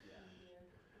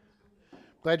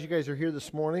Glad you guys are here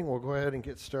this morning. We'll go ahead and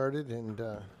get started, and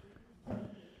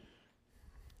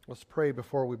let's pray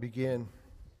before we begin.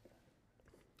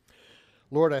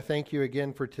 Lord, I thank you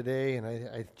again for today, and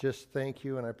I just thank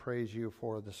you and I praise you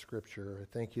for the Scripture. I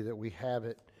thank you that we have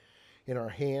it in our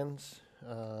hands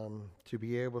to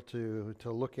be able to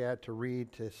look at, to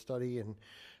read, to study,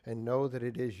 and know that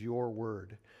it is your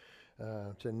word,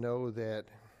 to know that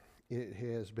it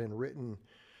has been written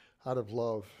out of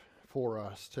love for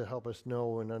us, to help us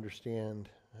know and understand,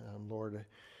 Lord,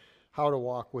 how to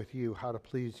walk with you, how to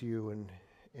please you,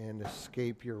 and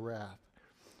escape your wrath.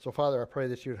 So, Father, I pray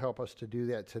that you would help us to do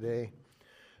that today,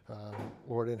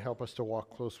 Lord, and help us to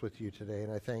walk close with you today.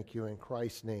 And I thank you in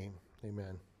Christ's name.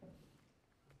 Amen.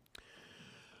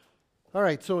 All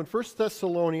right, so in 1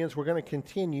 Thessalonians, we're going to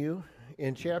continue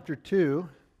in chapter 2.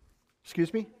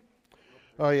 Excuse me?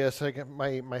 Oh, yes, I got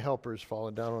my helper's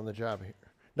falling down on the job here.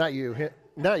 Not you.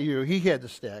 Not you. He had the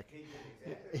stack.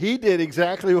 He did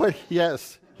exactly what,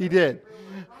 yes, he did.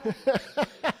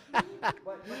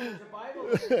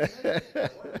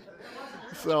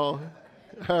 So,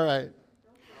 all right.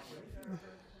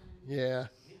 Yeah.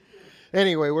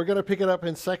 Anyway, we're going to pick it up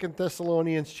in 2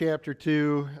 Thessalonians chapter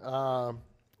 2.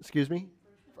 Excuse me?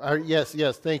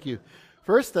 Yes, thank you.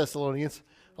 1 Thessalonians.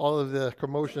 All of the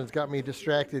commotions got me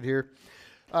distracted here.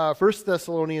 1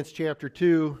 Thessalonians chapter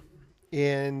 2.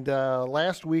 And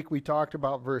last week we talked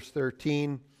about verse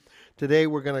 13. Today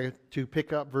we're going to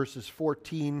pick up verses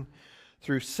 14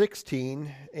 through 16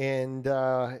 and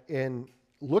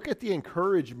look at the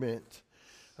encouragement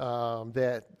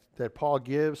that Paul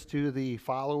gives to the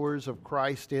followers of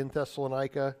Christ in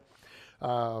Thessalonica,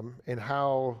 and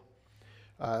how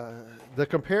the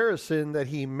comparison that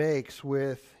he makes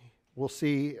with, we'll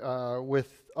see,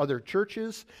 with other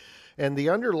churches. And the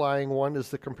underlying one is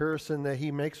the comparison that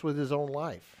he makes with his own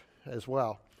life as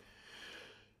well.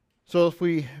 So if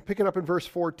we pick it up in verse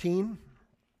 14,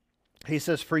 he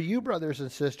says, "For you, brothers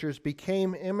and sisters,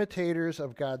 became imitators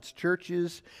of God's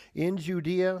churches in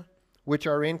Judea, which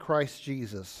are in Christ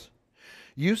Jesus.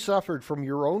 You suffered from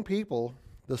your own people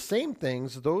the same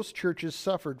things those churches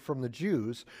suffered from the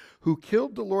Jews, who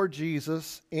killed the Lord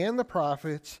Jesus and the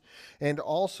prophets, and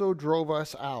also drove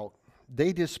us out.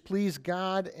 They displease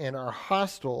God and are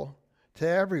hostile to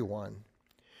everyone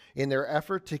in their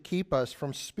effort to keep us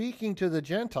from speaking to the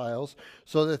Gentiles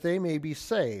so that they may be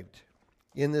saved.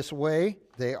 In this way,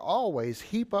 they always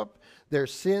heap up their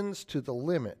sins to the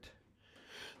limit.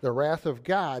 The wrath of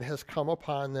God has come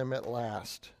upon them at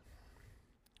last."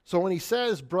 So when he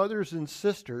says brothers and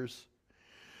sisters,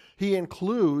 he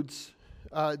includes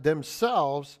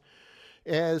themselves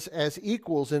as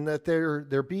equals in that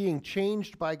they're being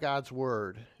changed by God's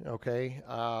word, okay?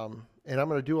 And I'm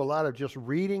going to do a lot of just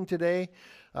reading today,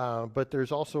 but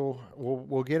there's also,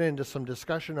 we'll get into some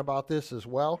discussion about this as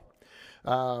well.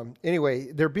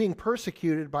 Anyway, they're being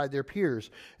persecuted by their peers.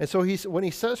 And so when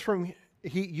he says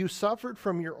you suffered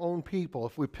from your own people,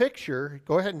 if we picture,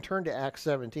 go ahead and turn to Acts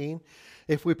 17.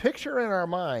 If we picture in our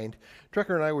mind,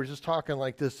 Trekker and I were just talking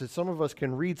like this, that some of us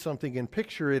can read something and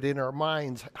picture it in our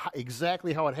minds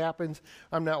exactly how it happens.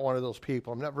 I'm not one of those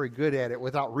people. I'm not very good at it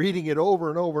without reading it over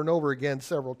and over and over again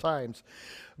several times.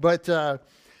 But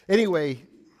anyway,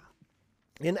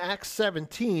 in Acts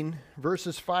 17,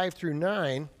 verses 5 through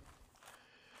 9,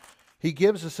 he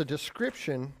gives us a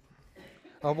description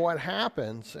of what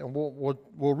happens, and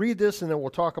we'll read this and then we'll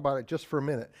talk about it just for a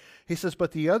minute. He says,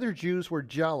 "But the other Jews were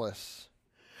jealous,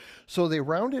 so they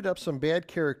rounded up some bad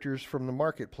characters from the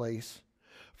marketplace,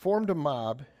 formed a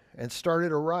mob, and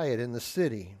started a riot in the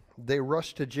city. They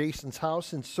rushed to Jason's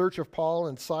house in search of Paul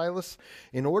and Silas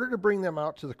in order to bring them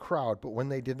out to the crowd. But when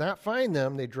they did not find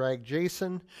them, they dragged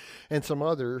Jason and some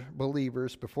other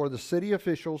believers before the city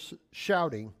officials,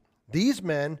 shouting, 'These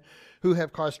men who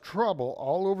have caused trouble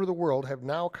all over the world have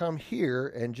now come here,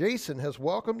 and Jason has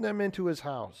welcomed them into his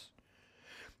house.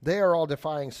 They are all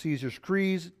defying Caesar's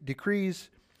decrees,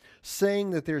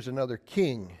 saying that there's another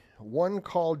king, one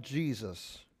called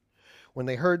Jesus.' When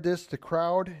they heard this, the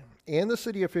crowd and the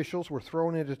city officials were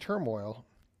thrown into turmoil.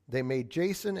 They made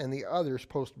Jason and the others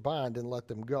post bond and let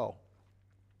them go."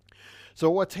 So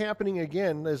what's happening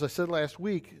again, as I said last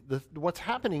week, what's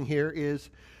happening here is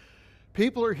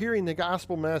people are hearing the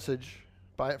gospel message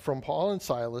from Paul and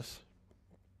Silas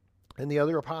and the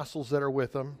other apostles that are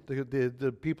with them,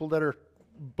 the people that are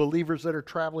believers that are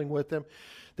traveling with them.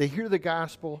 They hear the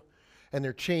gospel and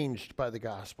they're changed by the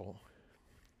gospel.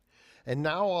 And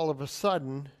now all of a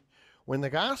sudden, when the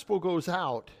gospel goes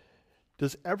out,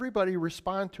 does everybody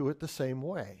respond to it the same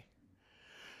way?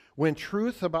 When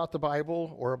truth about the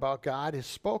Bible or about God is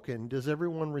spoken, does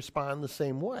everyone respond the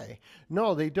same way?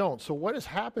 No, they don't. So what is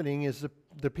happening is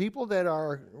the people that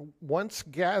are once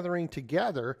gathering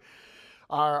together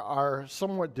are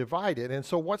somewhat divided. And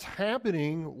so what's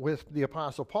happening with the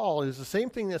Apostle Paul is the same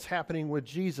thing that's happening with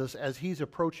Jesus as he's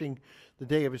approaching the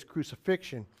day of his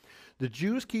crucifixion. The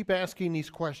Jews keep asking these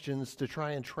questions to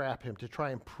try and trap him, to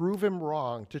try and prove him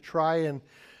wrong, to try and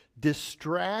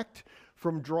distract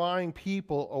from drawing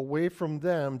people away from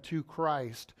them to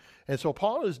Christ. And so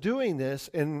Paul is doing this,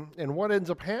 and what ends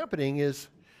up happening is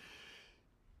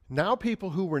now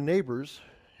people who were neighbors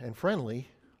and friendly,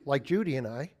 like Judy and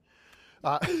I,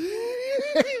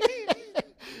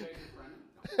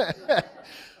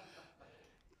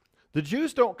 the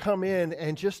Jews don't come in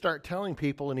and just start telling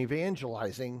people and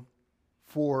evangelizing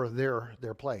for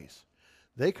their place.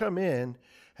 They come in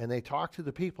and they talk to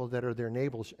the people that are their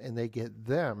neighbors, and they get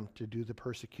them to do the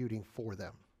persecuting for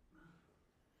them.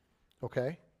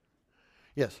 Okay?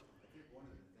 Yes? I think one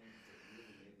of the things that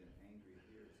really made them angry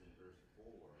here is in verse 4,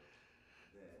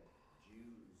 that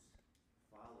Jews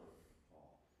followed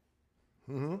Paul.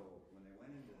 Mm-hmm. So when they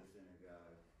went into the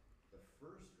synagogue, the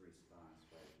first response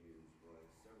by Jews was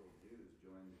several Jews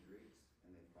joined the Greeks,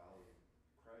 and they followed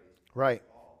Christ. Right.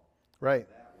 Paul. Right.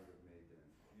 That would have made them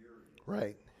furious.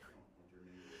 Right.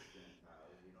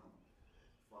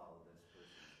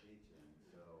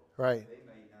 Right. They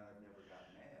may not have never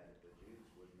got mad if the Jews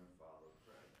wouldn't have followed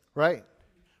Christ. Right.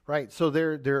 Right. So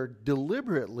they're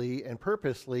deliberately and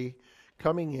purposely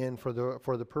coming in for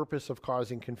the purpose of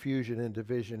causing confusion and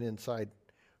division inside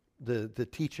the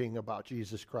teaching about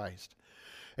Jesus Christ.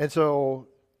 And so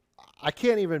I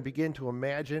can't even begin to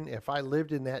imagine if I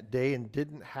lived in that day and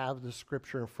didn't have the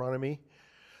scripture in front of me.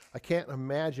 I can't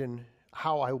imagine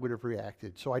how I would have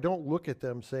reacted. So I don't look at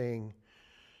them saying,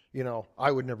 you know, I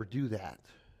would never do that.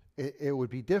 It would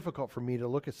be difficult for me to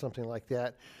look at something like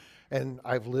that. And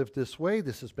I've lived this way.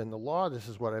 This has been the law. This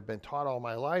is what I've been taught all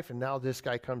my life. And now this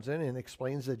guy comes in and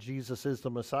explains that Jesus is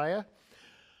the Messiah.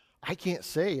 I can't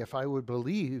say if I would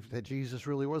believe that Jesus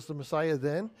really was the Messiah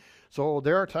then. So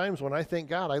there are times when I thank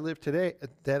God I live today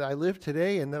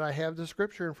and that I have the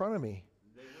scripture in front of me.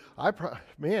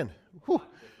 Man, whew.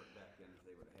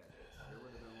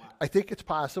 I think it's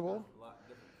possible.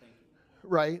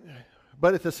 Right.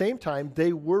 But at the same time,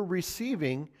 they were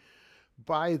receiving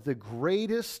by the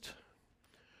greatest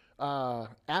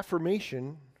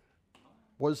affirmation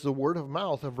was the word of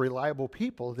mouth of reliable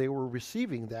people. They were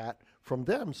receiving that from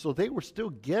them. So they were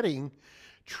still getting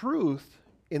truth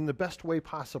in the best way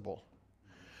possible.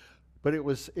 But it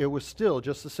was still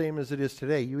just the same as it is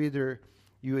today. You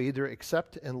either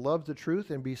accept and love the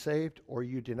truth and be saved, or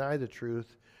you deny the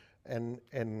truth and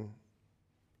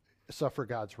suffer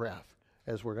God's wrath,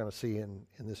 as we're going to see in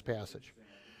this passage.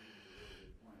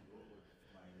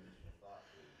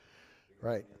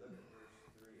 Right. If you look at verse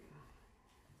 3,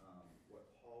 what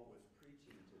Paul was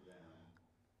preaching to them,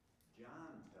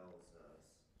 John tells us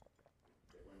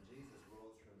that when Jesus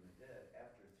rose from the dead,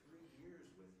 after 3 years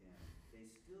with him,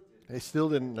 they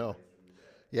still didn't know. From the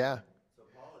dead. Yeah. So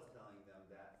Paul is telling them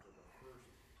that for the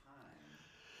first time,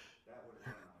 that would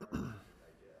have been a hard thing to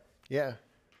digest. Yeah.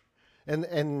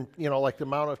 And you know, like the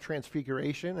Mount of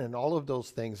Transfiguration and all of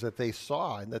those things that they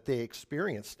saw and that they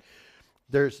experienced.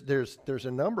 There's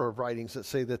a number of writings that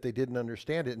say that they didn't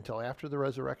understand it until after the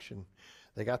resurrection.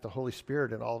 They got the Holy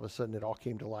Spirit, and all of a sudden it all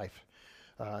came to life,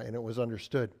 and it was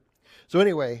understood. So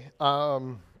anyway,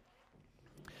 in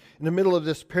the middle of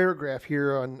this paragraph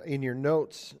here in your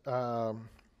notes,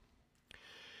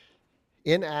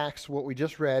 in Acts, what we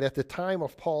just read, at the time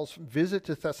of Paul's visit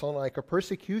to Thessalonica,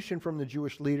 persecution from the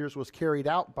Jewish leaders was carried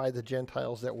out by the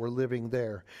Gentiles that were living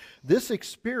there. This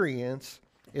experience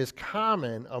is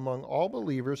common among all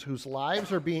believers whose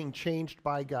lives are being changed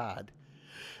by God.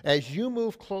 As you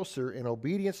move closer in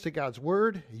obedience to God's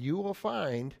word, you will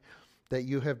find that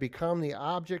you have become the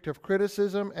object of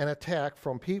criticism and attack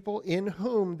from people in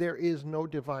whom there is no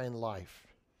divine life.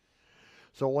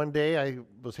 So one day I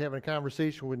was having a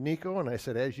conversation with Nico, and I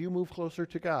said, as you move closer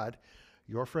to God,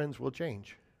 your friends will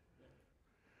change.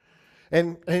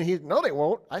 And he, no, they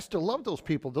won't. I still love those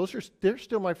people. They're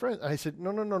still my friends. I said,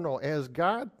 no. As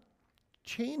God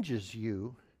changes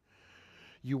you,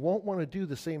 you won't want to do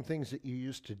the same things that you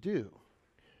used to do.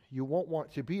 You won't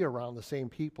want to be around the same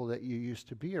people that you used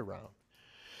to be around.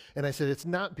 And I said, it's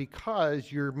not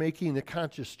because you're making the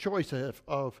conscious choice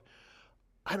of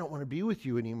I don't want to be with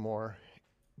you anymore,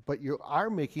 but you are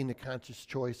making the conscious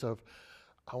choice of,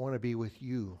 I want to be with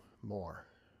you more.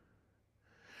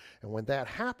 And when that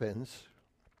happens,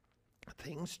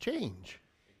 things change.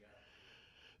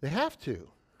 They have to.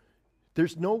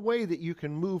 There's no way that you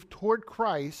can move toward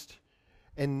Christ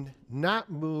and not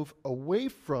move away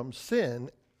from sin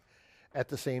at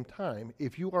the same time.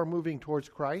 If you are moving towards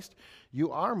Christ,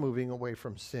 you are moving away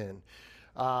from sin.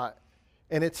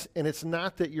 And it's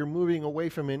not that you're moving away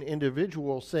from an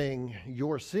individual saying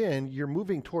your sin. You're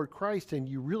moving toward Christ, and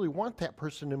you really want that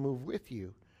person to move with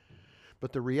you.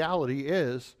 But the reality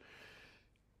is,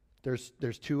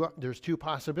 there's two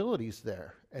possibilities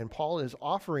there, and Paul is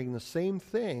offering the same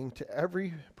thing to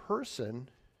every person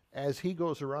as he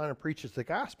goes around and preaches the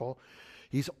gospel.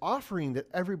 He's offering that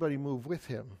everybody move with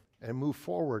him and move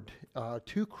forward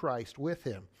to Christ with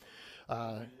him. Open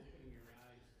your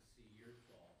eyes to see your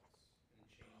faults and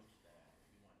change that.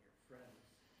 You want your friends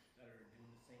that are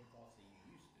doing the same faults that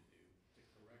you used to do to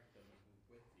correct them and move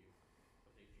with you,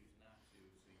 but they choose not to.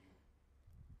 So you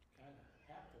kind of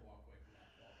have to walk away from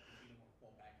that fault because you don't want to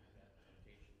fall back into that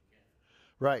temptation again.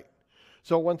 Right.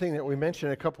 So one thing that we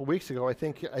mentioned a couple weeks ago, I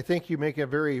think you make a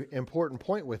very important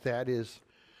point with that is,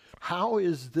 how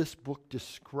is this book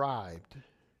described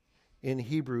in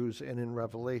Hebrews and in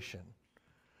Revelation?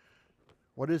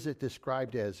 What is it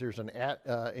described as? There's an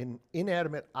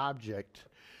inanimate object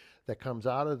that comes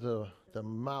out of the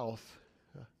mouth.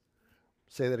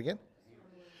 Say that again?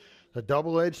 A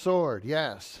double-edged sword,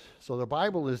 yes. So the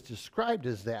Bible is described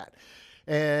as that.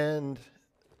 And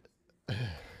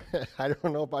I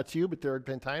don't know about you, but there have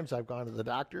been times I've gone to the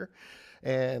doctor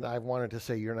and I've wanted to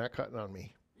say, you're not cutting on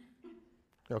me.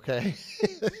 Okay?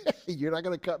 You're not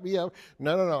going to cut me up.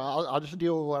 No. I'll just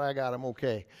deal with what I got. I'm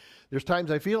okay. There's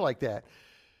times I feel like that.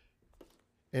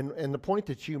 And the point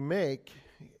that you make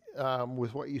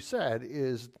with what you said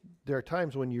is, there are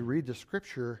times when you read the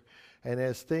scripture, and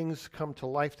as things come to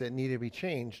life that need to be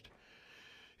changed,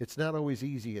 it's not always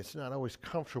easy. It's not always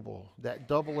comfortable. That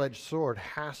double-edged sword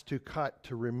has to cut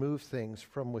to remove things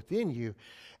from within you,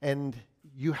 and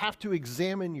you have to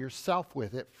examine yourself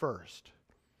with it first.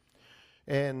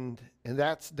 And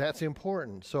that's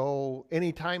important. So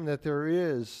anytime that there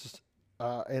is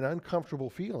an uncomfortable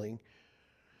feeling,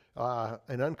 an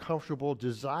uncomfortable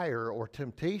desire or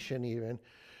temptation even,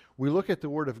 we look at the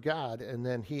Word of God, and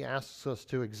then he asks us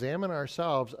to examine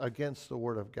ourselves against the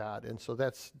Word of God. And so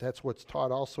that's what's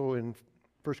taught also in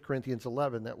 1 Corinthians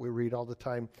 11 that we read all the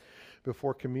time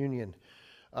before communion,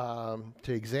 to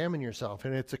examine yourself.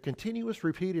 And it's a continuous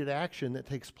repeated action that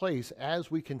takes place as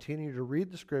we continue to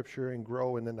read the Scripture and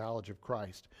grow in the knowledge of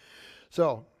Christ.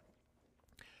 So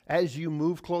as you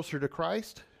move closer to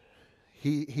Christ,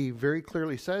 He very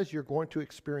clearly says you're going to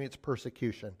experience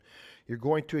persecution. You're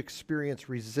going to experience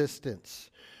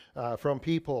resistance from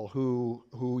people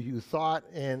who you thought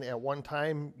and at one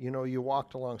time, you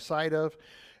walked alongside of.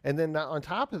 And then on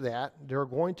top of that, there are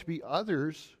going to be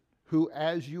others who,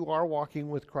 as you are walking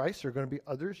with Christ, there are going to be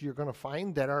others you're going to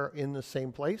find that are in the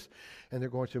same place, and they're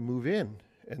going to move in,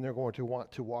 and they're going to want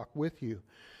to walk with you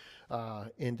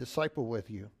and disciple with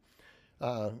you.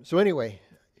 So anyway,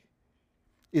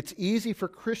 it's easy for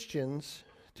Christians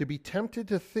to be tempted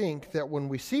to think that when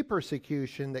we see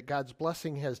persecution, that God's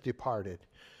blessing has departed.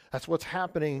 That's what's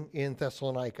happening in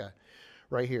Thessalonica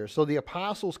right here. So the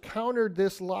apostles countered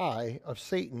this lie of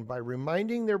Satan by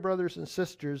reminding their brothers and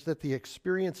sisters that the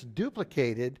experience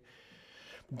duplicated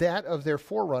that of their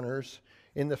forerunners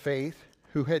in the faith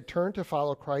who had turned to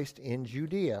follow Christ in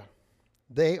Judea.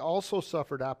 They also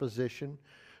suffered opposition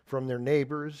from their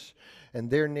neighbors, and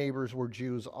their neighbors were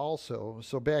Jews also.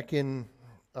 So back in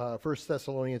 1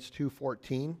 Thessalonians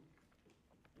 2:14,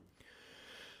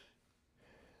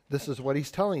 this is what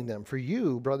he's telling them. For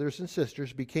you, brothers and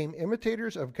sisters, became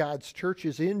imitators of God's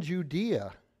churches in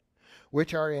Judea,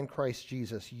 which are in Christ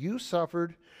Jesus. You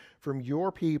suffered from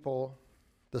your people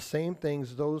the same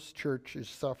things those churches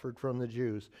suffered from the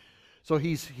Jews. So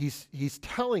he's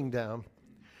telling them,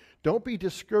 don't be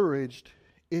discouraged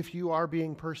if you are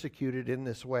being persecuted in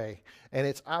this way. And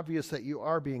it's obvious that you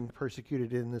are being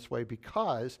persecuted in this way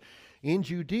because in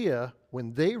Judea,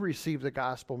 when they received the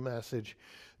gospel message,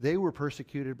 they were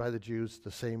persecuted by the Jews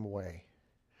the same way.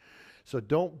 So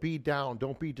don't be down,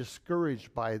 don't be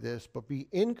discouraged by this, but be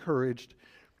encouraged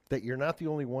that you're not the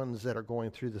only ones that are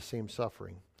going through the same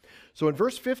suffering. So in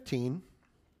verse 15,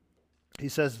 he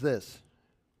says this.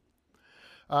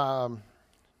 Can't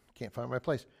find my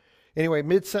place. Anyway,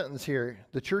 mid-sentence here,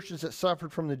 the churches that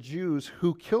suffered from the Jews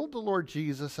who killed the Lord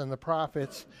Jesus and the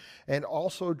prophets and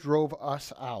also drove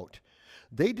us out.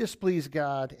 They displease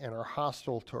God and are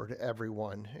hostile toward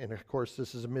everyone. And of course,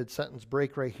 this is a mid-sentence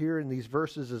break right here in these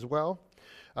verses as well.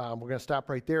 We're going to stop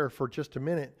right there for just a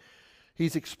minute.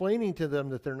 He's explaining to them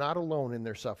that they're not alone in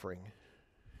their suffering.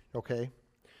 Okay?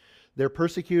 Their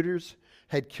persecutors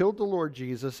had killed the Lord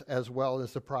Jesus as well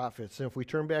as the prophets. And if we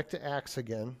turn back to Acts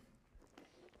again,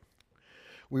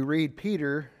 we read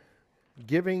Peter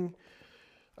giving,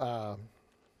 I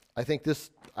think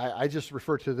this, I just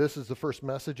refer to this as the first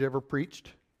message ever preached.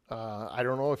 I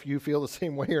don't know if you feel the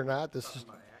same way or not. This is,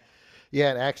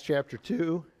 yeah, in Acts chapter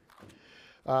 2.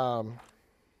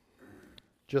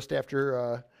 Just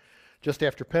after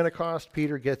Pentecost,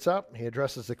 Peter gets up, he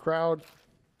addresses the crowd.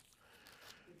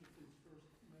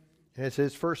 And it's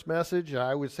his first message.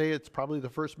 I would say it's probably the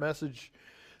first message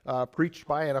preached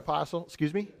by an apostle.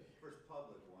 Excuse me? First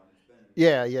public one. It's been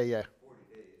Yeah. 40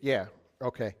 days. Yeah,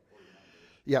 okay. 49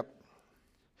 days. Yep.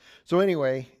 So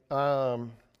anyway,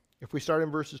 if we start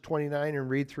in verses 29 and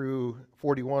read through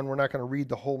 41, we're not going to read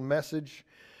the whole message,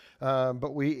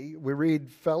 but we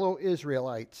read, "Fellow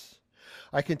Israelites,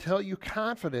 I can tell you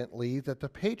confidently that the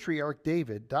patriarch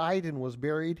David died and was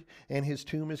buried, and his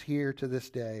tomb is here to this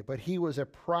day. But he was a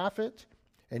prophet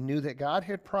and knew that God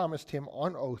had promised him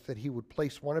on oath that he would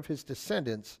place one of his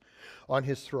descendants on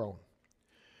his throne.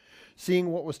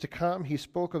 Seeing what was to come, he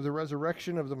spoke of the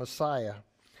resurrection of the Messiah,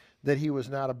 that he was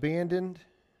not abandoned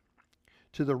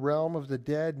to the realm of the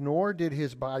dead, nor did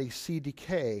his body see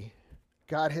decay.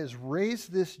 God has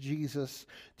raised this Jesus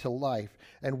to life,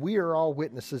 and we are all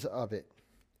witnesses of it.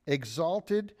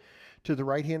 Exalted to the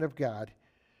right hand of God,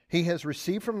 he has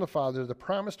received from the Father the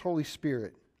promised Holy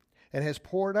Spirit, and has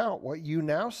poured out what you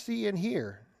now see and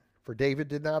hear. For David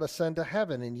did not ascend to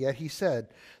heaven, and yet he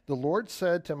said, 'The Lord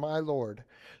said to my Lord,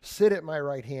 sit at my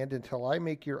right hand until I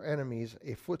make your enemies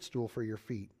a footstool for your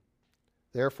feet.'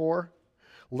 Therefore,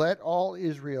 let all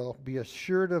Israel be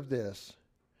assured of this: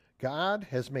 God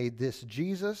has made this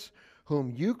Jesus, whom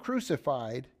you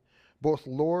crucified, both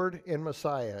Lord and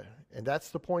Messiah." And that's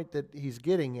the point that he's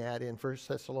getting at in 1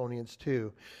 Thessalonians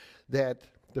 2, that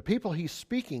the people he's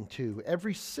speaking to,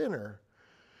 every sinner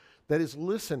that is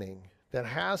listening, that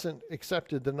hasn't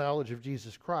accepted the knowledge of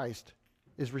Jesus Christ,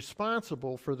 is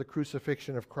responsible for the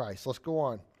crucifixion of Christ. Let's go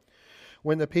on.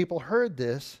 "When the people heard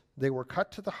this, they were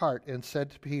cut to the heart and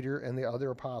said to Peter and the other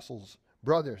apostles,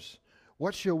 'Brothers,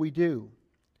 what shall we do?'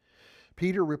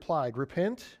 Peter replied,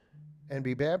 'Repent and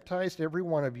be baptized, every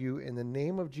one of you, in the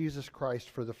name of Jesus Christ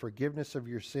for the forgiveness of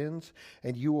your sins,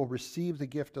 and you will receive the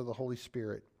gift of the Holy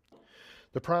Spirit.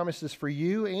 The promise is for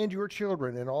you and your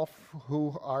children and all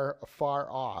who are far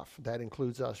off.'" That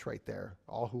includes us right there,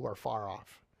 all who are far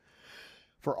off.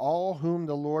 "For all whom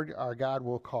the Lord our God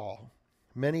will call."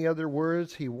 Many other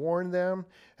words he warned them,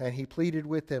 and he pleaded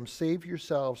with them, "Save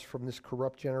yourselves from this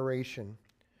corrupt generation."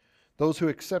 Those who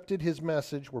accepted his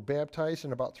message were baptized,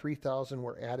 and about 3,000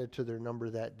 were added to their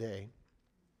number that day.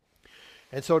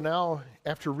 And so now,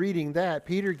 after reading that,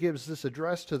 Peter gives this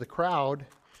address to the crowd,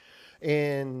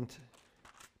 and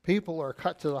people are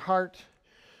cut to the heart.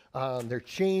 They're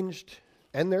changed,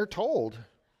 and they're told,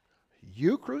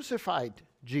 "You crucified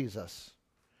Jesus."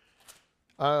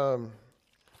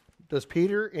 Does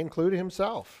Peter include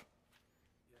himself?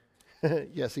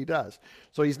 Yes, he does.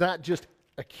 So he's not just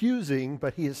accusing,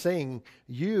 but he is saying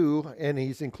you, and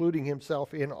he's including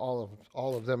himself in all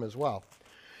of them as well.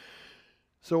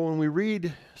 So when we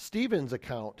read Stephen's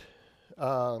account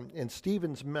and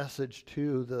Stephen's message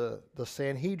to the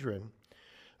Sanhedrin,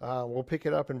 we'll pick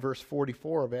it up in verse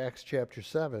 44 of Acts chapter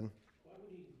 7. Why would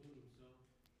he include himself?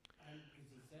 Because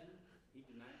he sinned? He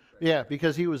denied Christ. Yeah,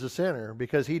 because he was a sinner,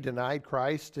 because he denied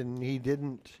Christ, and he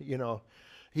didn't,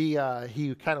 he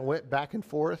kind of went back and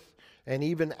forth. And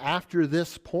even after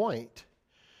this point,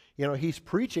 he's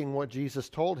preaching what Jesus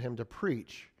told him to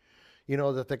preach.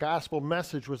 That the gospel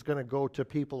message was going to go to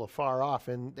people afar off,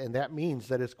 and that means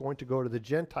that it's going to go to the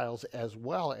Gentiles as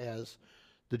well as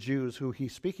the Jews who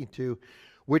he's speaking to,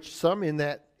 which some in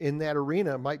that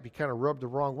arena might be kind of rubbed the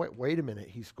wrong way. Wait a minute,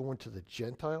 he's going to the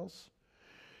Gentiles?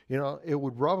 It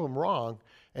would rub them wrong.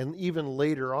 And even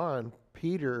later on,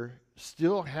 Peter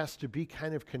still has to be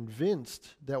kind of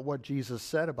convinced that what Jesus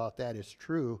said about that is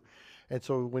true. And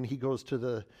so when he goes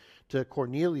to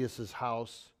Cornelius's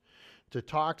house to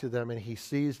talk to them, and he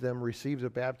sees them receive the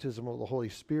baptism of the Holy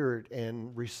Spirit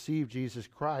and receive Jesus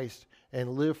Christ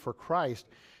and live for Christ,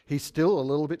 he's still a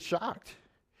little bit shocked.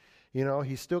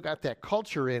 He's still got that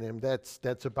culture in him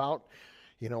that's about,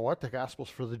 the gospel's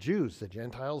for the Jews. The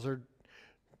Gentiles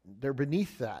they're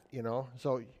beneath that,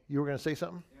 So you were going to say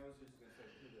something? Yeah, I was just going to say,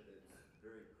 too, that it's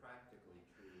very practically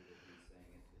true that he's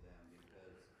saying it to them,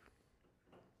 because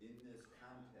in this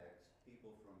context,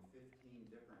 people from 15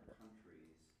 different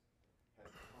countries have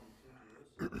come to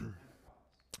Jerusalem at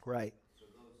Pentecost. Right. So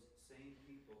those same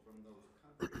people from those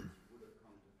countries would have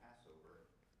come to Passover,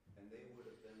 and they would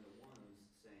have been the ones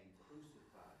saying,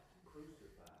 "Crucify,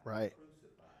 crucify, Right.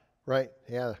 crucify." Right.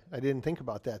 Yeah, I didn't think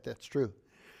about that. That's true.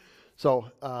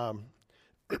 So,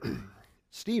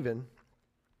 Stephen,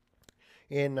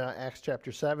 in Acts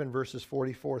chapter 7, verses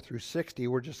 44 through 60,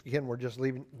 we're just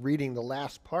reading the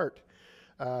last part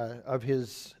of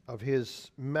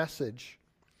his message.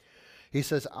 He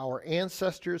says, our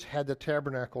ancestors had the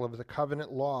tabernacle of the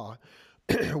covenant law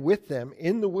with them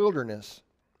in the wilderness.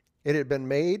 It had been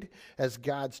made as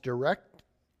God's direct,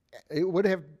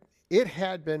 it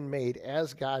had been made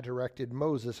as God directed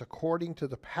Moses according to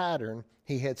the pattern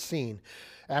he had seen.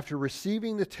 After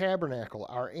receiving the tabernacle,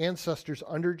 our ancestors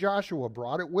under Joshua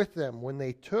brought it with them when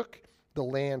they took the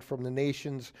land from the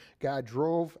nations God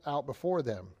drove out before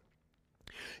them.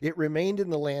 It remained in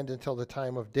the land until the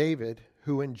time of David,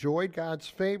 who enjoyed God's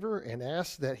favor and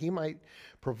asked that he might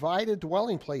provide a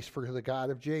dwelling place for the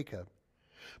God of Jacob.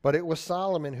 But it was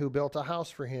Solomon who built a house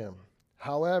for him.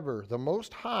 However, the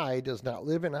Most High does not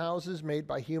live in houses made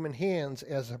by human hands,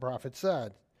 as the prophet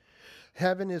said.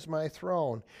 Heaven is my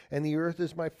throne, and the earth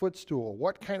is my footstool.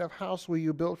 What kind of house will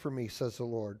you build for me, says the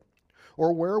Lord?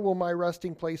 Or where will my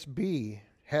resting place be?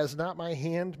 Has not my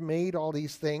hand made all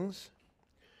these things?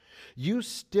 You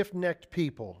stiff-necked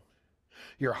people,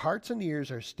 your hearts and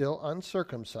ears are still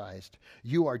uncircumcised.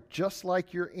 You are just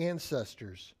like your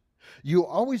ancestors. You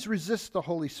always resist the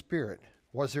Holy Spirit.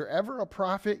 Was there ever a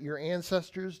prophet your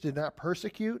ancestors did not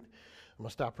persecute? I'm going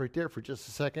to stop right there for just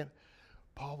a second.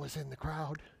 Paul was in the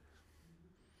crowd.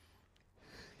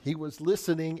 He was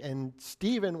listening, and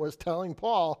Stephen was telling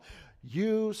Paul,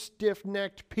 you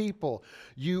stiff-necked people,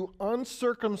 you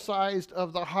uncircumcised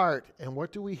of the heart. And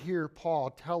what do we hear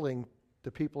Paul telling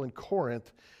the people in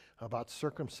Corinth about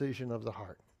circumcision of the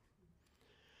heart?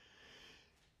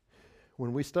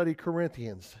 When we studied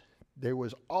Corinthians,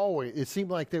 it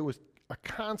seemed like there was a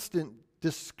constant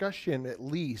discussion, at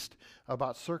least,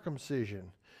 about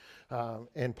circumcision.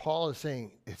 And Paul is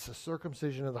saying it's a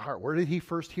circumcision of the heart. Where did he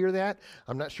first hear that?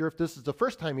 I'm not sure if this is the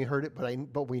first time he heard it,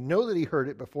 but we know that he heard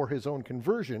it before his own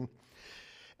conversion,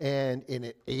 and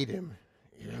it ate him.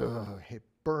 Ugh, it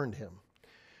burned him.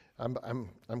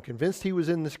 I'm convinced he was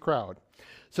in this crowd.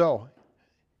 So,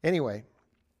 anyway,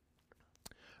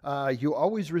 you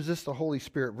always resist the Holy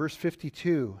Spirit. Verse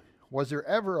 52, was there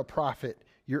ever a prophet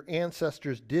your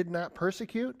ancestors did not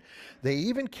persecute? They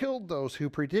even killed those who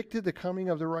predicted the coming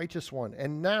of the righteous one.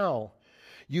 And now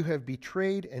you have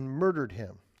betrayed and murdered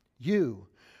him. You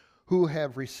who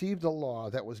have received the law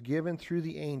that was given through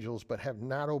the angels but have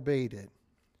not obeyed it.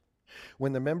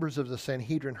 When the members of the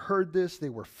Sanhedrin heard this, they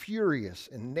were furious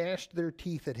and gnashed their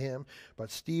teeth at him.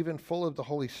 But Stephen, full of the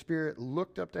Holy Spirit,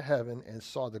 looked up to heaven and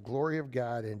saw the glory of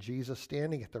God and Jesus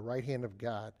standing at the right hand of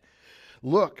God.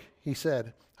 Look, he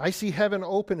said, I see heaven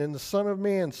open and the Son of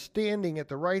Man standing at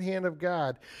the right hand of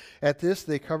God. At this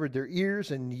they covered their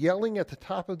ears, and yelling at the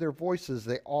top of their voices,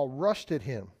 they all rushed at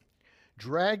him,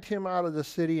 dragged him out of the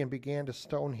city, and began to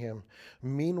stone him.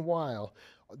 Meanwhile,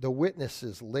 the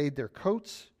witnesses laid their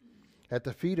coats at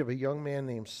the feet of a young man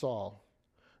named Saul.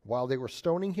 While they were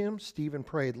stoning him, Stephen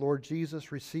prayed, Lord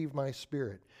Jesus, receive my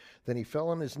spirit. Then he fell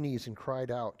on his knees and cried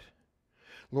out,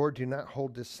 Lord, do not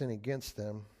hold this sin against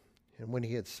them. And when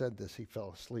he had said this, he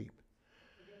fell asleep.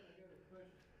 I got a question.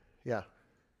 Yeah.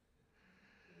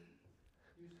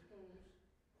 You suppose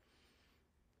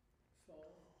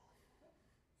Saul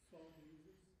saw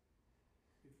Jesus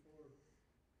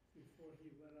before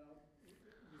he let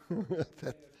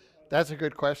out? That's a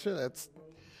good question.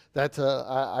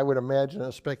 I would imagine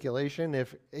a speculation.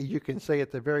 If you can say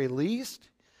at the very least,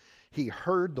 he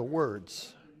heard the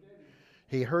words.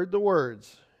 He heard the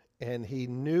words, and he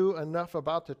knew enough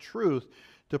about the truth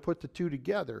to put the two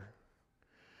together.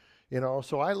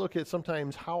 So I look at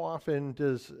sometimes how often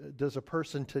does a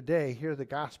person today hear the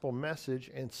gospel message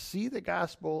and see the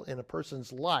gospel in a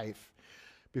person's life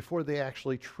before they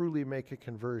actually truly make a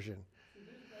conversion. See,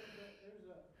 there's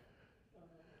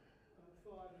a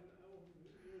thought, and over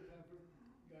the years I've heard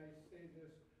guys say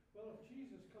this, well, if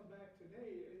Jesus come back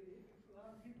today, a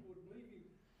lot of people would believe you.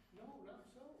 No, not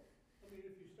so. I mean,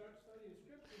 if you start studying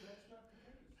Scripture, that's not the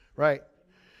case. Right.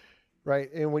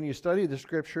 Right. And when you study the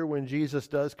Scripture, when Jesus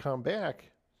does come back,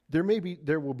 there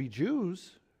will be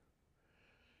Jews,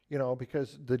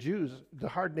 because the Jews, the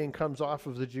hardening comes off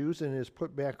of the Jews and is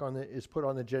put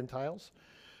on the Gentiles.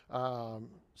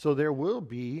 So there will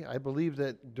be, I believe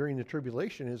that during the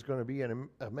tribulation is going to be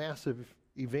a massive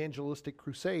evangelistic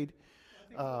crusade.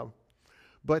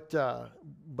 But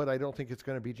I don't think it's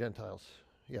going to be Gentiles.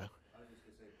 Yeah. I was just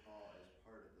going to say, Paul, as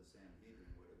part of the Sanhedrin,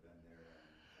 would have been there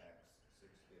in Acts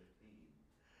 6:15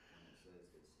 when it says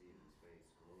that Stephen's face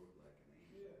glowed like an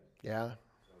angel. Yeah.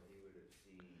 So he would have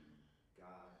seen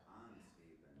God on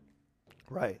Stephen.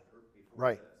 Right. Before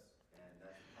Right. this.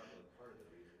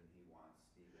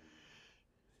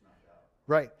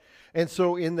 Right. And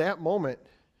so in that moment,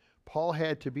 Paul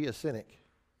had to be a cynic.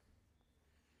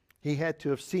 He had to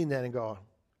have seen that and go,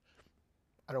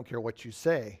 I don't care what you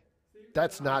say.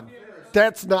 That's not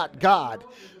God.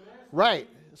 Right.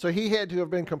 So he had to have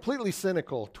been completely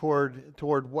cynical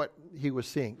toward what he was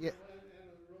seeing. Yeah. And on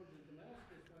the road to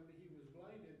Damascus, when he was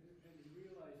blinded, and he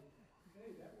realized,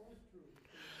 hey, that was true.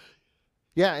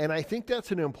 Yeah, and I think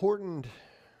that's an important,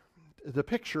 the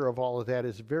picture of all of that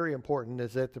is very important,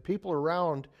 is that the people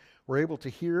around were able to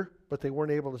hear, but they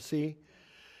weren't able to see.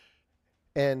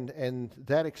 And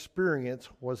that experience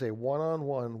was a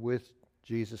one-on-one with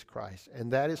Jesus Christ.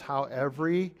 And that is how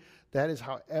every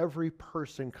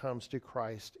person comes to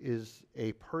Christ, is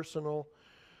a personal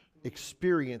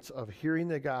experience of hearing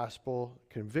the gospel,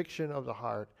 conviction of the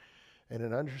heart, and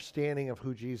an understanding of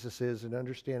who Jesus is, an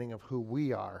understanding of who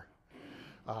we are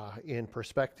in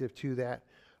perspective to that.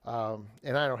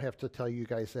 And I don't have to tell you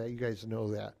guys that. You guys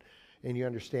know that, and you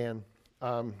understand.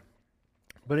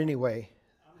 But anyway.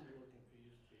 I'm a little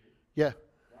confused here. Yeah.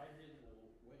 Why did the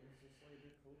witnesses later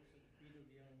coach Peter,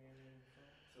 the young man named Saul?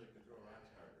 So he could throw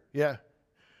rocks harder.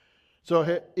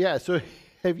 Yeah. So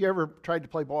have you ever tried to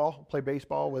play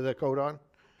baseball with a coat on?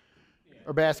 Yeah.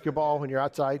 Or basketball when you're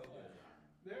outside?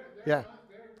 Yeah. Their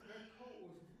coat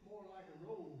was more like a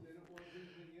robe than it was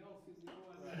anything else. And,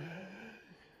 I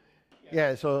mean,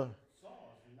 Yeah, so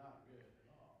Saul is not good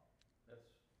at all. That's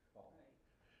Paul.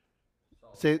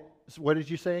 Saul is say, Paul. what did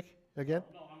you say again?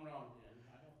 No, I'm wrong, Jen.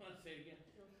 I don't want to say it again.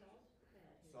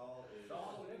 Saul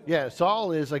is Yeah,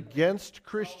 Saul is against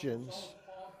Christians. Saul is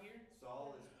Paul here?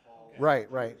 Saul is Paul's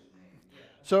Right. name.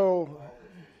 So, Paul is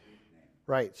his Greek name.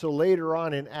 right. So later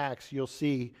on in Acts, you'll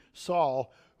see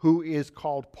Saul, who is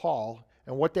called Paul.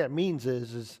 And what that means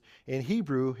is in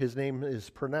Hebrew, his name is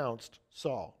pronounced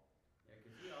Saul.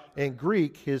 In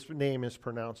Greek, his name is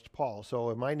pronounced Paul.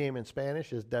 So my name in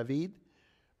Spanish is David.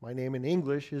 My name in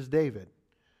English is David.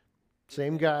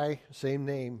 Same guy, same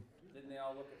name. Didn't they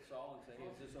all look at Saul and say,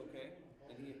 "Is this okay?"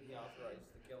 And he authorized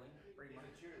the killing, pretty much.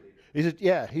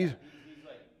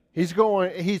 He's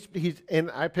going, he's,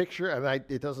 and I picture, and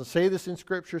it doesn't say this in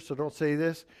Scripture, so don't say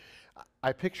this.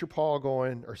 I picture Paul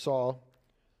going, or Saul,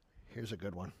 here's a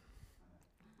good one.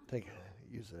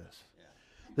 Use this.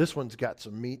 This one's got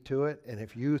some meat to it, and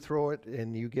if you throw it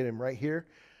and you get him right here,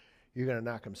 you're going to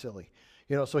knock him silly.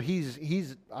 So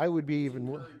he's, I would be even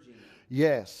more.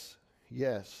 Yes. But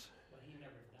he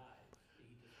never died.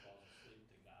 He just falls asleep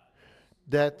to God.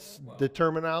 That's the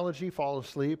terminology, fall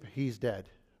asleep, he's dead.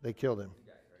 They killed him.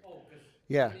 Oh, because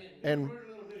Yeah, and were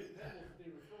little bitty pebbles that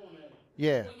they were throwing at him.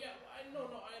 yeah, well, yeah,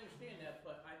 I understand that,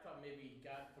 but I thought maybe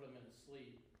God put him in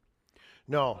sleep.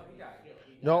 no. He died.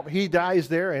 No, he dies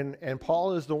there, and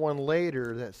Paul is the one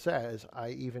later that says, I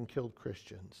even killed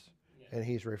Christians. And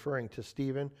he's referring to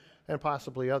Stephen and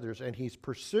possibly others, and he's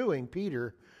pursuing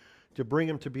Peter to bring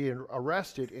him to be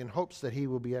arrested in hopes that he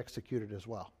will be executed as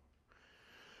well.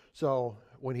 So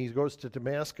when he goes to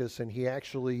Damascus and he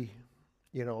actually,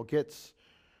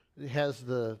 has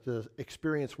the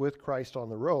experience with Christ on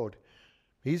the road,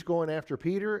 he's going after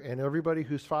Peter and everybody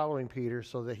who's following Peter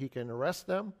so that he can arrest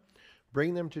them,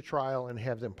 bring them to trial, and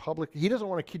have them public. He doesn't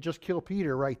want to just kill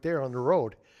Peter right there on the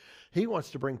road. He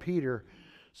wants to bring Peter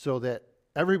so that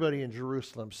everybody in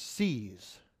Jerusalem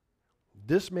sees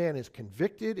this man is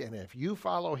convicted, and if you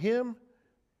follow him,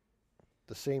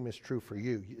 the same is true for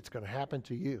you. It's going to happen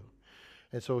to you.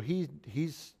 And so he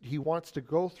wants to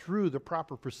go through the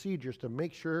proper procedures to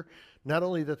make sure not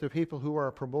only that the people who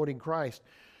are promoting Christ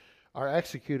are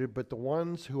executed, but the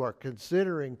ones who are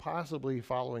considering possibly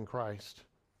following Christ.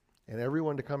 And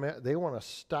everyone to come out, they want to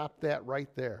stop that right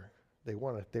there. They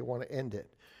want to end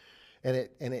it. And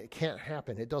it can't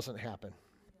happen. It doesn't happen.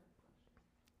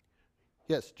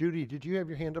 Yes, Judy, did you have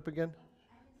your hand up again?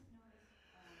 I just noticed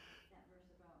that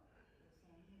verse about the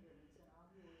Sanhedrin. It said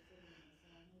all who were sitting in the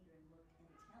Sanhedrin looked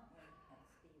intently at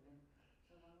Stephen.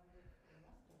 So I wondered if the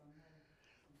rest of them had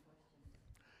some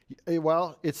questions.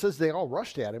 Well, it says they all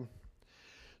rushed at him.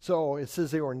 So it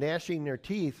says they were gnashing their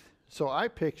teeth. So I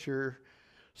picture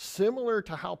similar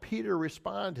to how Peter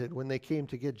responded when they came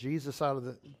to get Jesus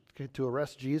to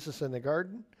arrest Jesus in the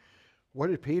garden. What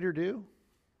did Peter do?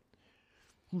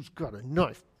 Who's got a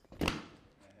knife?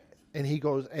 And he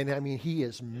goes, and I mean, he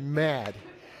is mad.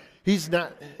 He's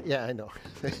not, yeah, I know.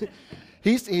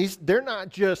 They're not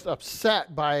just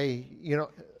upset by,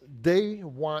 they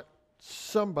want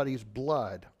somebody's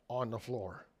blood on the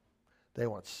floor. They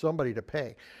want somebody to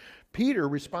pay. Peter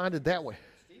responded that way.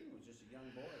 Stephen was just a young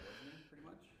boy, wasn't he, pretty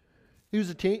much? He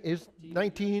was he was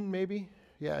 19 maybe.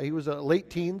 Yeah, he was a late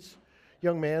teens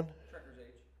young man. Trekker's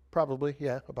age. Probably,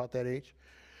 yeah, about that age.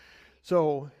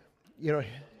 So, The moment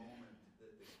that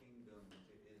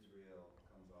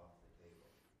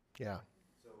Yeah.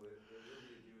 So there will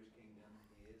be a Jewish kingdom.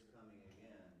 He is coming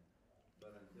again.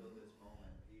 But until this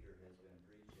moment, Peter has been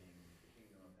preaching the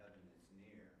kingdom of heaven is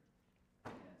near.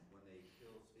 And when they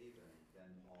kill Stephen,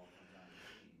 then Paul comes on the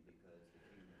scene because the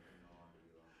kingdom can no longer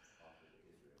be offered to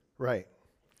Israel. Right.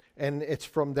 And it's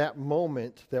from that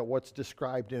moment that what's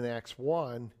described in Acts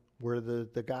 1, where the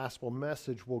gospel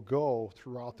message will go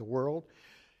throughout the world.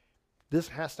 This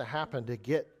has to happen to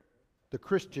get the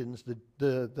Christians,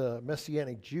 the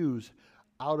Messianic Jews,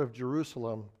 out of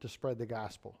Jerusalem to spread the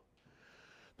gospel.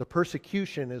 The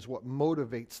persecution is what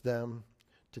motivates them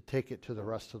to take it to the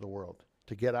rest of the world,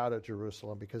 to get out of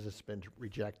Jerusalem because it's been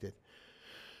rejected.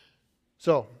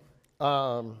 So,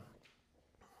 the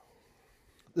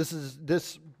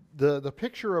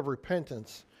picture of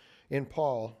repentance in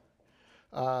Paul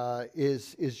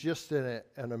is just an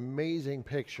amazing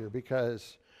picture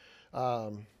because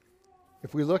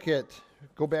if we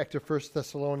go back to 1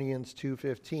 Thessalonians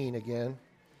 2:15 again.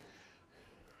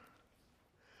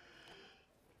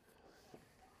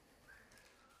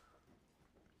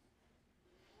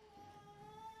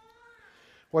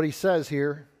 What he says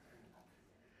here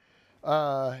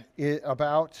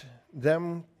about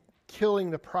them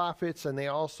killing the prophets, and they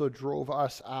also drove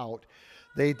us out.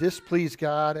 They displease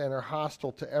God and are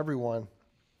hostile to everyone.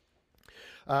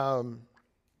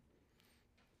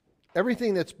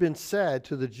 Everything that's been said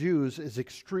to the Jews is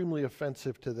extremely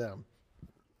offensive to them.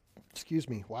 Excuse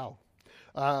me, wow.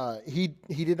 He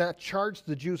did not charge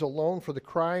the Jews alone for the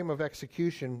crime of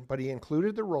execution, but he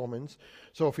included the Romans.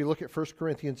 So if you look at 1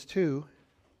 Corinthians 2,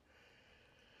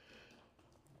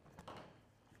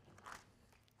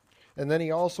 and then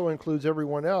he also includes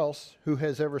everyone else who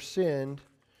has ever sinned,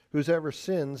 who's ever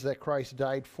sins that Christ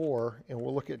died for. And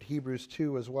we'll look at Hebrews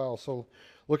 2 as well. So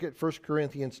look at 1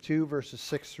 Corinthians 2, verses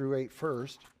 6 through 8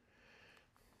 first.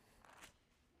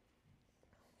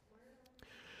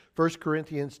 1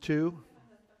 Corinthians 2.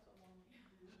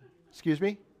 Excuse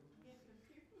me?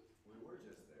 We were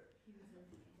just there.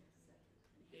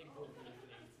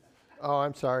 Oh,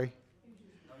 I'm sorry.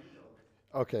 No, you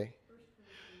know. Okay.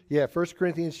 Yeah, 1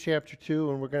 Corinthians chapter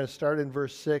 2, and we're going to start in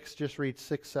verse 6. Just read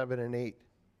 6, 7, and 8.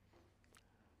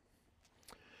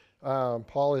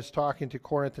 Paul is talking to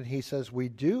Corinth, and he says, "We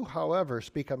do, however,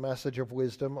 speak a message of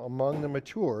wisdom among the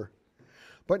mature,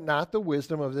 but not the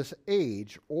wisdom of this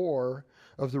age or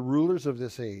of the rulers of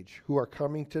this age, who are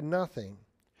coming to nothing.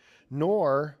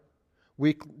 Nor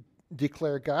we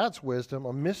declare God's wisdom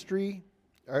a mystery."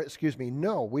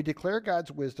 No, we declare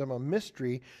God's wisdom a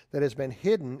mystery that has been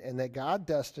hidden and that God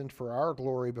destined for our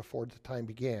glory before the time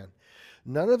began.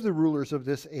 None of the rulers of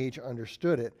this age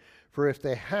understood it, for if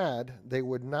they had, they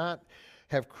would not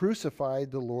have crucified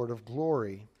the Lord of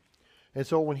glory. And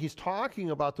so when he's talking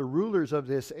about the rulers of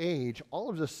this age, all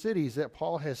of the cities that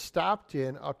Paul has stopped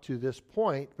in up to this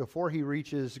point before he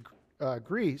reaches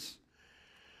Greece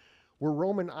were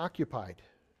Roman occupied.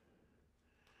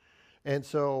 And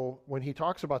so when he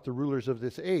talks about the rulers of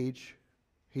this age,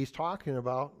 he's talking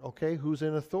about, okay, who's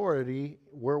in authority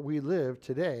where we live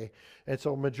today. And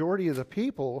so majority of the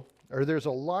people, or there's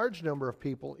a large number of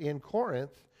people in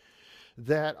Corinth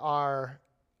that are,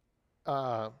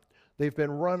 they've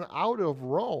been run out of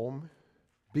Rome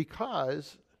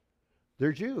because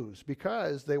they're Jews,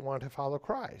 because they want to follow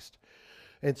Christ.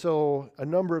 And so a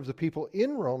number of the people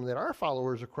in Rome that are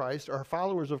followers of Christ are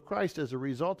followers of Christ as a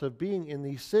result of being in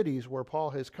these cities where Paul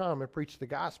has come and preached the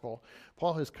gospel.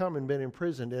 Paul has come and been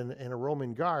imprisoned, and a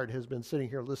Roman guard has been sitting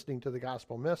here listening to the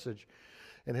gospel message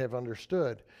and have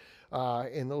understood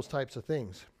in those types of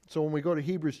things. So when we go to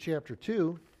Hebrews chapter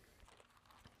 2,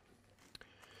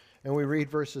 and we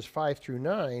read verses 5 through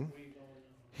 9,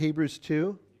 Hebrews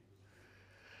 2.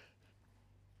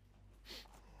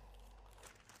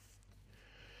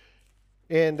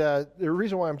 And the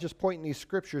reason why I'm just pointing these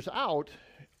scriptures out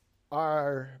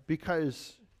are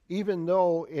because even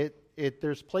though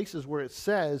there's places where it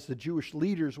says the Jewish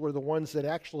leaders were the ones that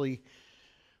actually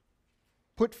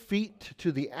put feet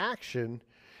to the action,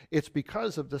 it's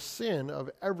because of the sin of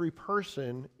every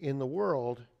person in the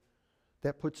world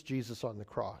that puts Jesus on the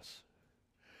cross.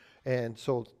 And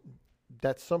so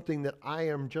that's something that I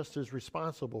am just as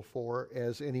responsible for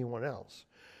as anyone else.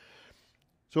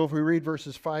 So if we read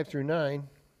verses 5 through 9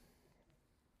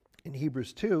 in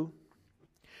Hebrews 2,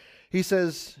 he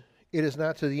says, "It is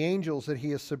not to the angels that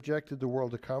he has subjected the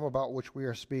world to come, about which we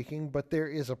are speaking, but there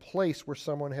is a place where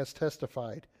someone has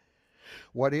testified.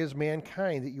 What is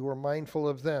mankind that you are mindful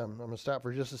of them?" I'm going to stop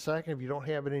for just a second. If you don't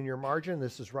have it in your margin,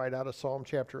 this is right out of Psalm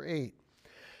chapter 8.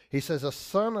 He says, "A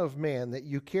son of man that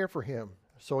you care for him."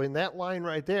 So in that line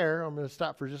right there, I'm going to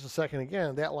stop for just a second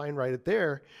again. That line right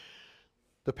there,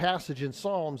 the passage in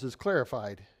Psalms is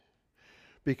clarified.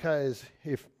 because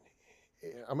if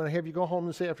I'm going to have you go home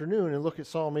this afternoon and look at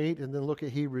Psalm 8 and then look at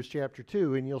Hebrews chapter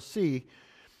 2, and you'll see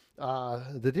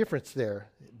the difference there.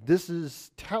 This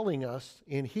is telling us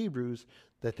in Hebrews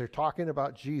that they're talking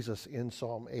about Jesus in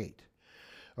Psalm 8.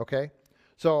 Okay?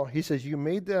 So he says, you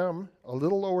made them a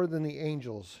little lower than the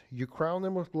angels. You crown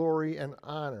them with glory and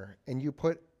honor, and you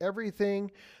put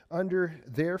everything under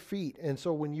their feet. And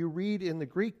so when you read in the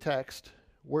Greek text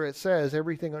where it says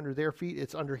everything under their feet,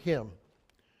 it's under him.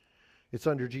 It's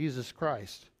under Jesus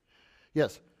Christ.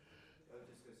 Yes? I was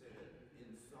just going to say that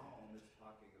in Psalm, it's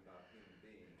talking about human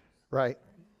beings. Right.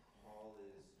 Paul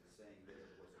is saying that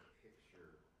it was a picture.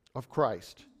 Of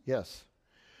Christ. Yes.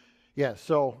 Yeah,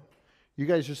 so you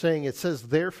guys are saying it says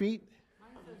their feet? Mine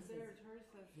says theirs, hers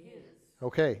says his.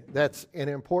 Okay, that's an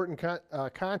important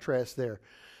contrast there.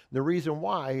 The reason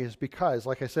why is because,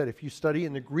 like I said, if you study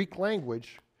in the Greek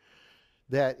language,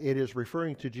 that it is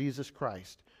referring to Jesus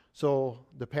Christ. So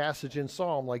the passage in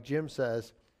Psalm, like Jim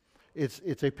says,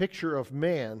 it's a picture of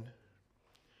man,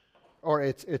 or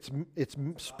it's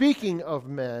speaking of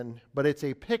men, but it's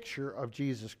a picture of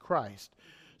Jesus Christ.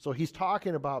 So he's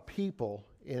talking about people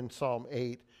in Psalm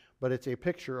 8, but it's a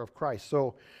picture of Christ.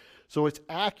 So it's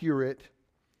accurate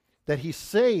that he's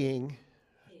saying,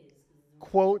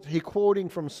 quoting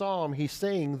from Psalm, he's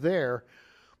saying there,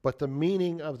 but the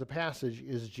meaning of the passage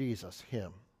is Jesus,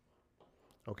 him.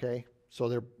 Okay? So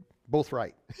they're both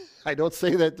right. I don't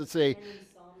say that to say, And in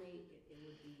Psalm 8, it would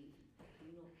be,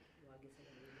 well, I guess I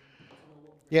don't know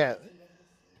what yeah, version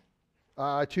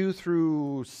that is. 2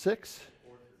 through 6?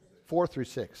 4 through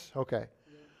 6. Okay.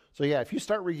 So yeah, if you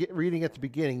start reading at the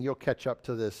beginning, you'll catch up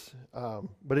to this.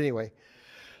 But anyway,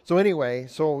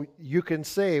 so you can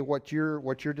say what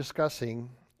you're discussing.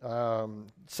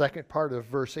 Second part of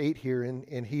verse 8 here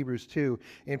in Hebrews 2,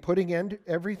 in putting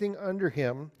everything under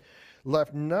him,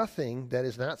 left nothing that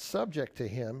is not subject to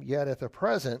him. Yet at the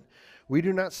present, we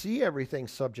do not see everything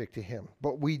subject to him,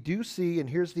 but we do see, and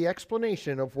here's the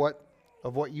explanation of what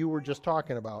you were just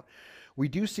talking about. We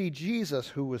do see Jesus,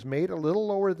 who was made a little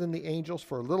lower than the angels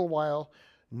for a little while,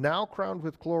 now crowned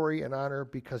with glory and honor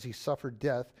because he suffered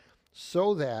death,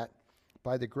 so that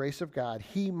by the grace of God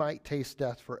he might taste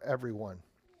death for everyone.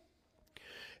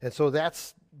 And so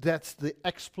that's the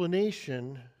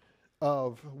explanation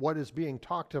of what is being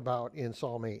talked about in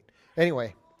Psalm 8.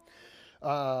 Anyway,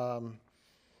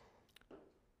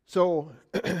 so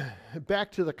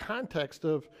back to the context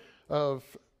of 1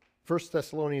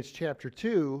 Thessalonians chapter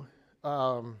 2,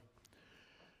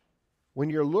 when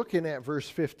you're looking at verse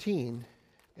 15,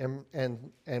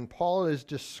 and Paul is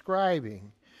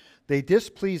describing, they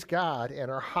displease God and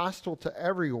are hostile to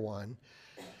everyone.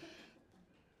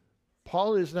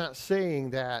 Paul is not saying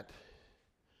that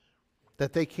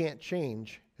they can't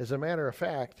change. As a matter of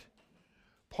fact,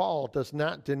 Paul does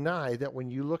not deny that when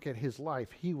you look at his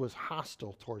life, he was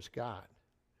hostile towards God.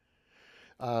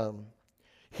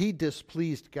 He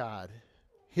displeased God.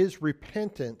 His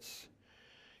repentance,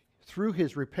 through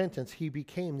his repentance, he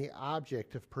became the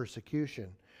object of persecution.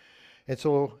 And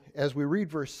so as we read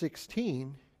verse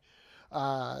 16,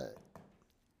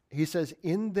 he says,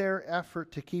 in their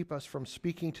effort to keep us from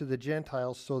speaking to the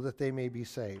Gentiles so that they may be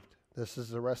saved. This is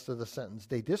the rest of the sentence.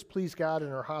 They displease God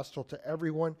and are hostile to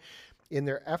everyone in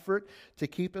their effort to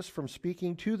keep us from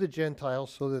speaking to the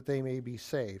Gentiles so that they may be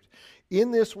saved.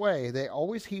 In this way, they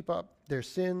always heap up their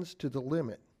sins to the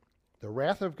limit. The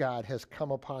wrath of God has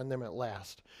come upon them at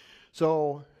last.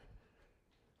 So,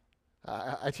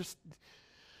 I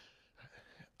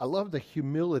love the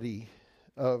humility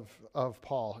of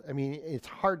Paul. I mean,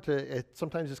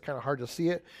 sometimes it's kind of hard to see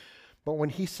it, but when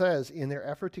he says, in their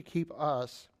effort to keep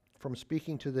us from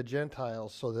speaking to the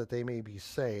Gentiles so that they may be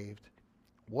saved,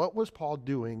 what was Paul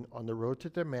doing on the road to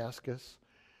Damascus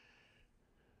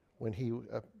when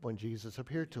Jesus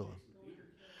appeared to him?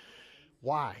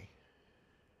 Why?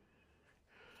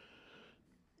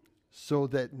 So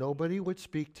that nobody would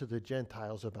speak to the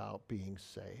Gentiles about being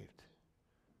saved.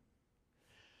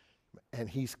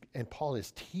 And Paul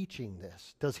is teaching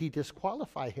this. Does he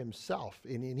disqualify himself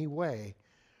in any way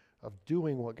of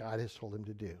doing what God has told him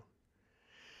to do?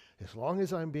 As long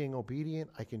as I'm being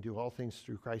obedient, I can do all things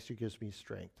through Christ who gives me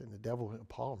strength. And the devil,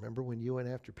 Paul, remember when you went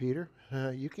after Peter?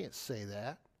 You can't say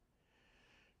that.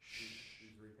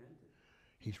 He's repented.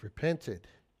 He's repented.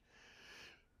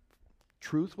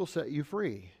 Truth will set you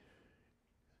free.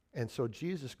 And so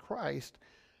Jesus Christ,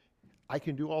 I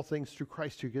can do all things through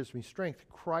Christ who gives me strength.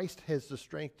 Christ has the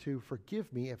strength to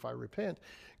forgive me if I repent.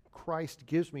 Christ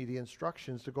gives me the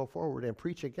instructions to go forward and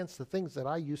preach against the things that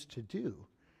I used to do,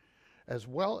 as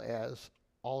well as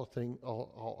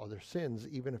all other sins,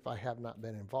 even if I have not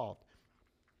been involved.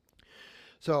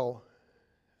 So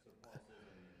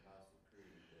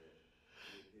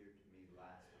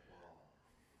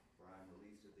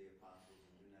the apostles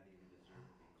and do not even deserve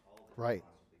to be called an Right.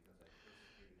 apostle because I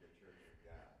persecuted the church of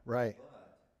God. Right.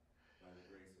 But by the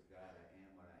grace of God, I am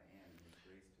what I am, and his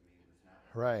grace to me was not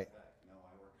without Right. effect. No,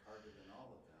 I worked harder than all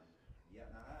of them,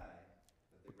 yet not I,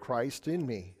 but the grace Christ of in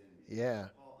God me. is in me. Yeah.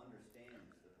 So Paul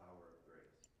understands the power of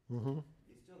grace. Mm-hmm.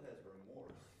 He still has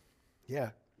remorse.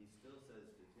 Yeah. He still says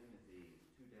to Timothy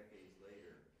 2 decades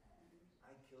later,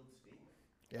 I killed Stephen.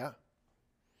 Yeah.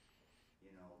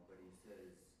 You know, but he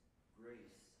says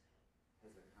grace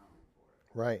has accounted for it.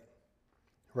 Right.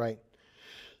 Right.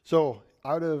 So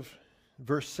out of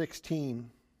verse 16,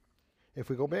 if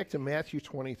we go back to Matthew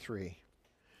 23,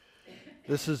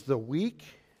 this is the week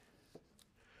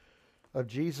of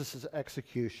Jesus'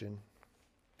 execution,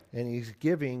 and he's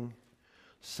giving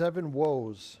 7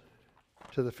 woes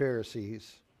to the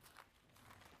Pharisees.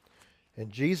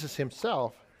 And Jesus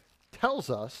himself tells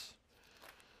us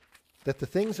that the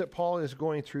things that Paul is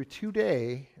going through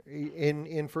today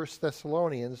in 1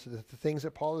 Thessalonians, that the things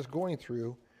that Paul is going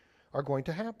through are going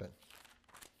to happen.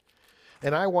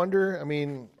 And I wonder, I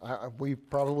mean, we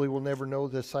probably will never know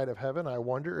this side of heaven. I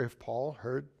wonder if Paul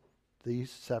heard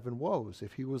these 7 woes,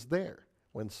 if he was there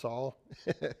when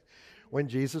when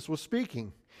Jesus was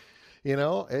speaking. You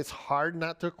know, it's hard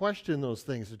not to question those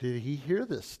things. Did he hear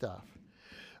this stuff?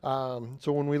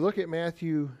 So when we look at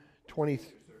Matthew 20,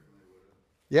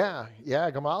 yeah,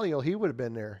 Gamaliel, he would have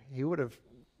been there. He would have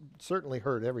certainly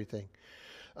heard everything.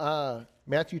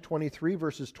 Matthew 23,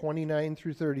 verses 29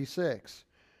 through 36.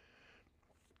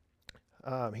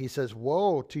 He says,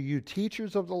 woe to you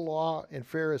teachers of the law and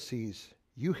Pharisees,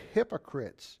 you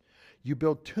hypocrites! You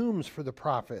build tombs for the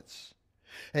prophets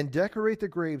and decorate the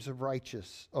graves of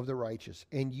the righteous.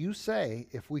 And you say,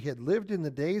 if we had lived in the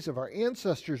days of our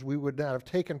ancestors, we would not have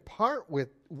taken part with,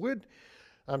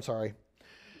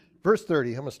 Verse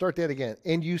 30, I'm going to start that again.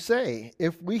 And you say,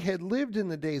 if we had lived in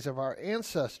the days of our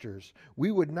ancestors,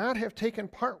 we would not have taken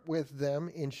part with them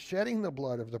in shedding the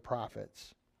blood of the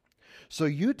prophets. So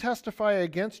you testify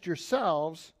against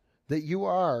yourselves that you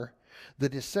are the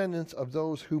descendants of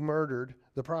those who murdered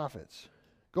the prophets.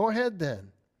 Go ahead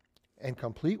then and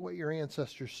complete what your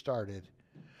ancestors started.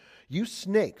 You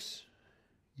snakes,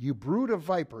 you brood of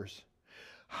vipers,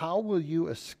 how will you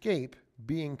escape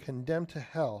being condemned to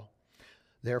hell?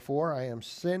 Therefore, I am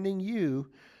sending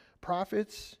you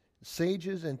prophets,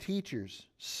 sages, and teachers.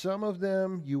 Some of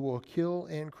them you will kill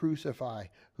and crucify.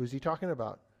 Who's he talking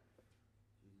about?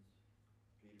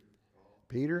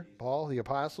 Peter, Paul, the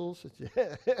apostles,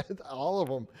 all of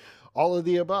them, all of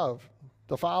the above,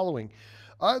 the following.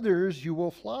 Others you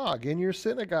will flog in your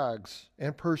synagogues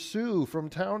and pursue from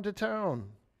town to town.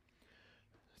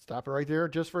 Stop it right there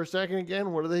just for a second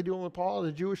again. What are they doing with Paul?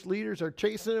 The Jewish leaders are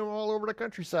chasing him all over the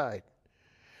countryside.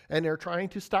 And they're trying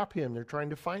to stop him. They're trying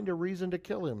to find a reason to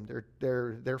kill him.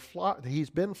 They're flogged. He's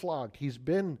been flogged. He's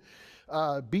been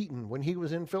beaten. When he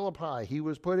was in Philippi, he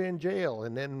was put in jail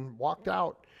and then walked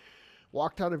out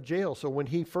of jail. So when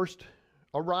he first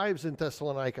arrives in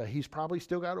Thessalonica, he's probably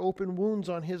still got open wounds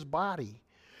on his body.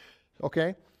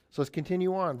 Okay, so let's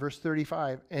continue on. Verse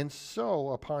 35, and so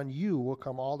upon you will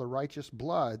come all the righteous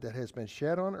blood that has been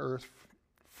shed on earth,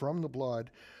 from the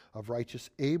blood of righteous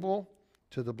Abel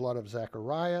to the blood of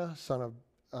Zechariah, son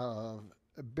of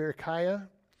Berechiah,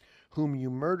 whom you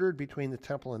murdered between the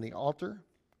temple and the altar.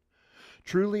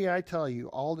 Truly I tell you,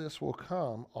 all this will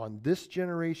come on this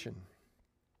generation.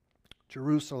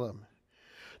 Jerusalem,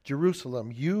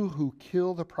 Jerusalem, you who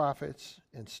kill the prophets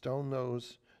and stone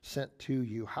those sent to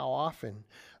you, how often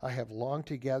I have longed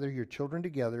to gather your children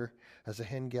together as a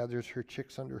hen gathers her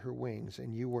chicks under her wings,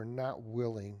 and you were not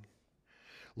willing.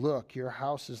 Look, your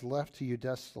house is left to you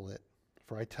desolate.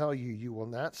 For I tell you, you will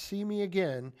not see me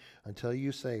again until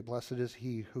you say, blessed is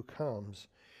he who comes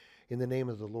in the name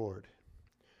of the Lord.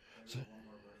 So, one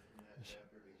more verse from that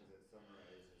chapter because it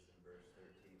summarizes in verse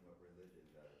 13 what religion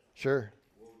does. Sure.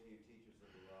 Woe to you, teachers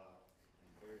of the law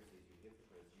and Pharisees, you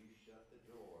hypocrites! You shut the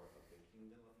door of the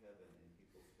kingdom of heaven in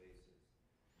people's faces.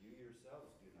 You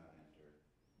yourselves do not enter,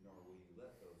 nor will you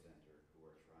let those enter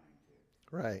who are trying to.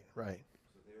 Right, right.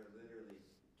 So they are literally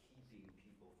keeping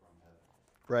people from heaven.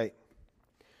 Right.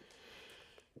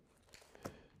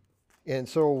 And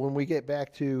so when we get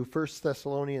back to 1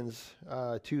 Thessalonians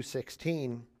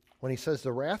 2:16, when he says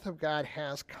the wrath of God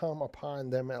has come upon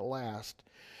them at last,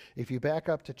 if you back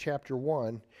up to chapter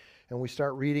 1 and we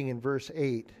start reading in verse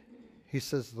 8, he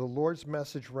says the Lord's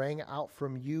message rang out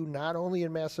from you not only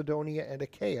in Macedonia and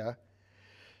Achaia,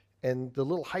 and the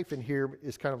little hyphen here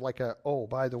is kind of like a, oh,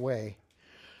 by the way,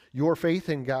 your faith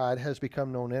in God has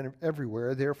become known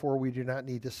everywhere. Therefore, we do not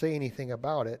need to say anything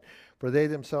about it, for they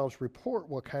themselves report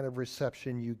what kind of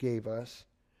reception you gave us.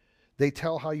 They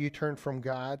tell how you turn to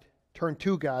God,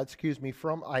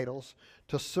 from idols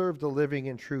to serve the living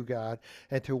and true God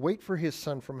and to wait for his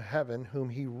Son from heaven, whom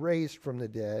he raised from the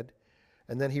dead.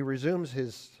 And then he resumes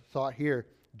his thought here,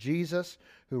 Jesus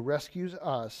who rescues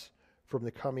us from the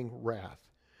coming wrath.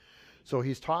 So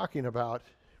he's talking about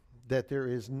that there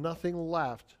is nothing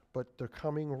left but the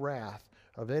coming wrath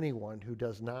of anyone who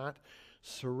does not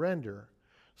surrender,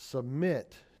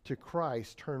 submit to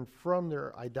Christ, turn from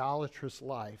their idolatrous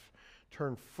life,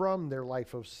 turn from their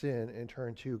life of sin, and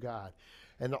turn to God.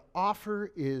 And the offer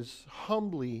is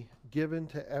humbly given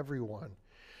to everyone.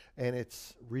 And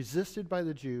it's resisted by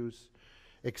the Jews,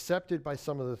 accepted by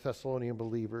some of the Thessalonian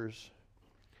believers,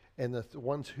 and the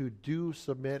ones who do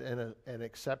submit and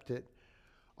accept it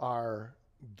are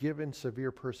given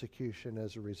severe persecution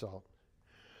as a result.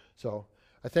 So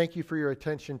I thank you for your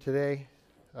attention today.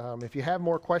 If you have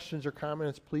more questions or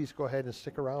comments, please go ahead and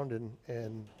stick around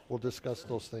and we'll discuss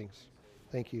those things.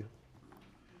 Thank you.